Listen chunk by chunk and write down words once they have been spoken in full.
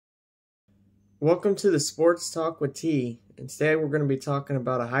Welcome to the Sports Talk with T. And today we're going to be talking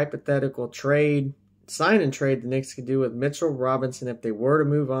about a hypothetical trade, sign and trade the Knicks could do with Mitchell Robinson if they were to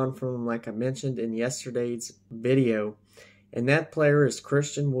move on from him, like I mentioned in yesterday's video. And that player is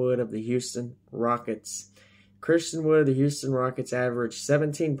Christian Wood of the Houston Rockets. Christian Wood of the Houston Rockets averaged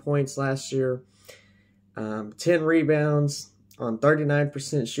 17 points last year, 10 rebounds on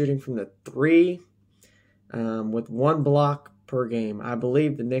 39% shooting from the three, with 1 block per game. I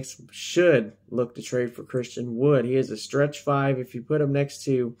believe the Knicks should look to trade for Christian Wood. He is a stretch 5. If you put him next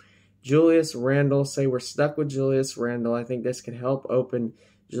to Julius Randle, say we're stuck with Julius Randle, I think this could help open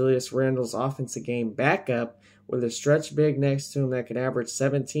Julius Randle's offensive game back up with a stretch big next to him that could average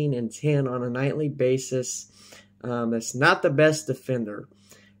 17 and 10 on a nightly basis. That's not the best defender.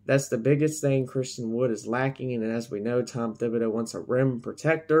 That's the biggest thing Christian Wood is lacking, and as we know, Tom Thibodeau wants a rim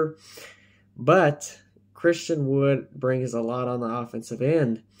protector. But Christian Wood brings a lot on the offensive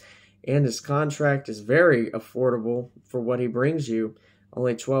end, and his contract is very affordable for what he brings you.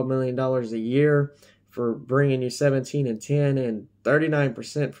 Only $12 million a year for bringing you 17 and 10 and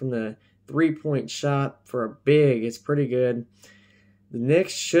 39% from the three-point shot for a big. It's pretty good. The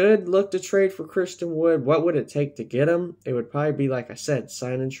Knicks should look to trade for Christian Wood. What would it take to get him? It would probably be, like I said,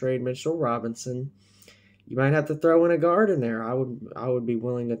 sign and trade Mitchell Robinson. You might have to throw in a guard in there. I would be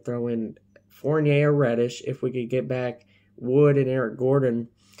willing to throw in Fournier or Reddish if we could get back Wood and Eric Gordon.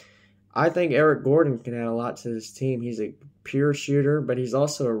 I think Eric Gordon can add a lot to this team. He's a pure shooter, but he's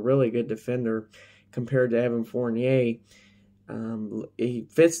also a really good defender compared to Evan Fournier. He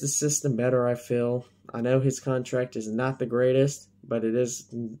fits the system better, I feel. I know his contract is not the greatest, but it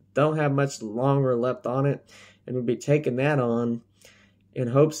is. Don't have much longer left on it, and we'll be taking that on in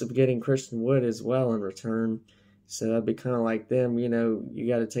hopes of getting Christian Wood as well in return. So that'd be kind of like them, you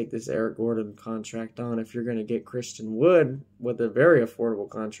got to take this Eric Gordon contract on if you're going to get Christian Wood with a very affordable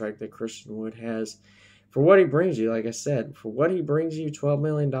contract that Christian Wood has. For what he brings you, like I said, for what he brings you, $12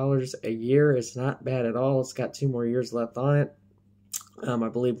 million a year is not bad at all. It's got 2 more years left on it. I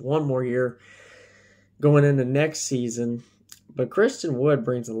believe 1 more year going into next season. But Christian Wood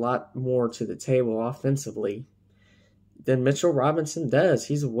brings a lot more to the table offensively than Mitchell Robinson does.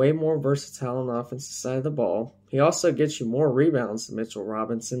 He's way more versatile on the offensive side of the ball. He also gets you more rebounds than Mitchell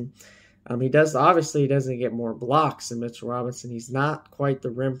Robinson. He doesn't get more blocks than Mitchell Robinson. He's not quite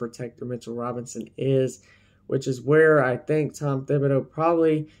the rim protector Mitchell Robinson is, which is where I think Tom Thibodeau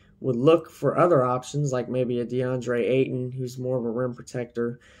probably would look for other options, like maybe a DeAndre Ayton, who's more of a rim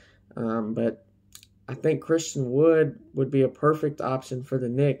protector. But I think Christian Wood would be a perfect option for the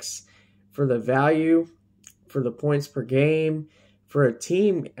Knicks for the value, for the points per game, for a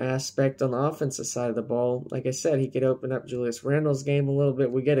team aspect on the offensive side of the ball. Like I said, he could open up Julius Randle's game a little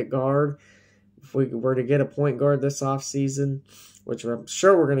bit. We get a guard. If we were to get a point guard this offseason, which I'm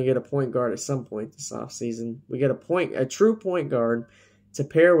sure we're going to get a point guard at some point this offseason, we get a true point guard to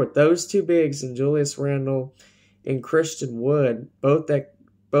pair with those 2 bigs in Julius Randle and Christian Wood, both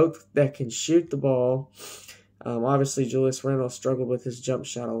that can shoot the ball. Obviously, Julius Randle struggled with his jump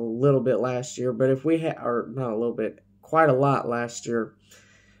shot a little bit last year, but if we or not a little bit, quite a lot last year.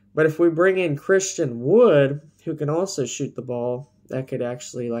 But if we bring in Christian Wood, who can also shoot the ball, that could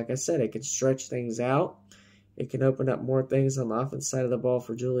actually, like I said, it could stretch things out. It can open up more things on the offense side of the ball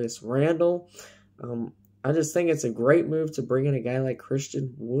for Julius Randle. I just think it's a great move to bring in a guy like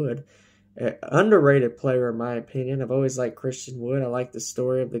Christian Wood. An underrated player, in my opinion. I've always liked Christian Wood. I like the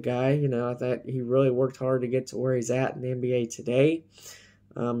story of the guy. I thought he really worked hard to get to where he's at in the NBA today.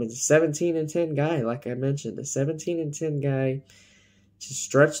 It's a 17 and 10 guy, like I mentioned. A 17 and 10 guy to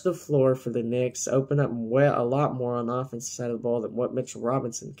stretch the floor for the Knicks, open up a lot more on the offensive side of the ball than what Mitchell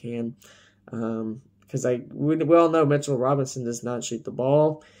Robinson can. Because we all know Mitchell Robinson does not shoot the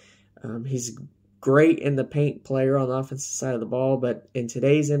ball. He's great in the paint player on the offensive side of the ball, but in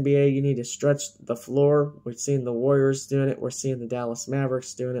today's NBA, you need to stretch the floor. We're seeing the Warriors doing it. We're seeing the Dallas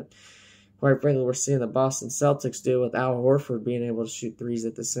Mavericks doing it. Quite frankly, we're seeing the Boston Celtics do it with Al Horford being able to shoot threes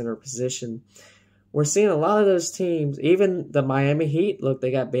at the center position. We're seeing a lot of those teams, even the Miami Heat. Look, they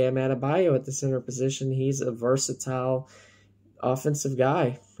got Bam Adebayo at the center position. He's a versatile offensive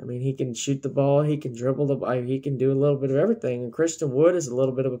guy. I mean, he can shoot the ball. He can dribble the ball. He can do a little bit of everything. And Christian Wood is a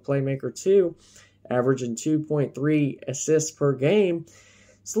little bit of a playmaker too, averaging 2.3 assists per game.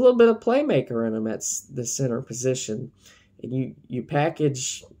 It's a little bit of playmaker in him at the center position. And you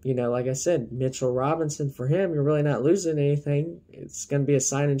package, like I said, Mitchell Robinson for him, you're really not losing anything. It's going to be a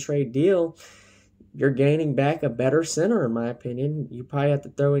sign and trade deal. You're gaining back a better center, in my opinion. You probably have to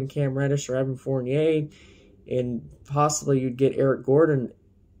throw in Cam Reddish or Evan Fournier, and possibly you'd get Eric Gordon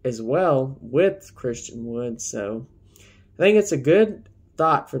as well with Christian Wood. So I think it's a good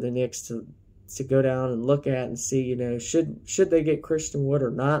thought for the Knicks to to go down and look at and see, you know, should they get Christian Wood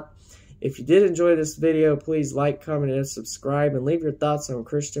or not. If you did enjoy this video, please like, comment, and subscribe, and leave your thoughts on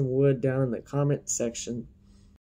Christian Wood down in the comment section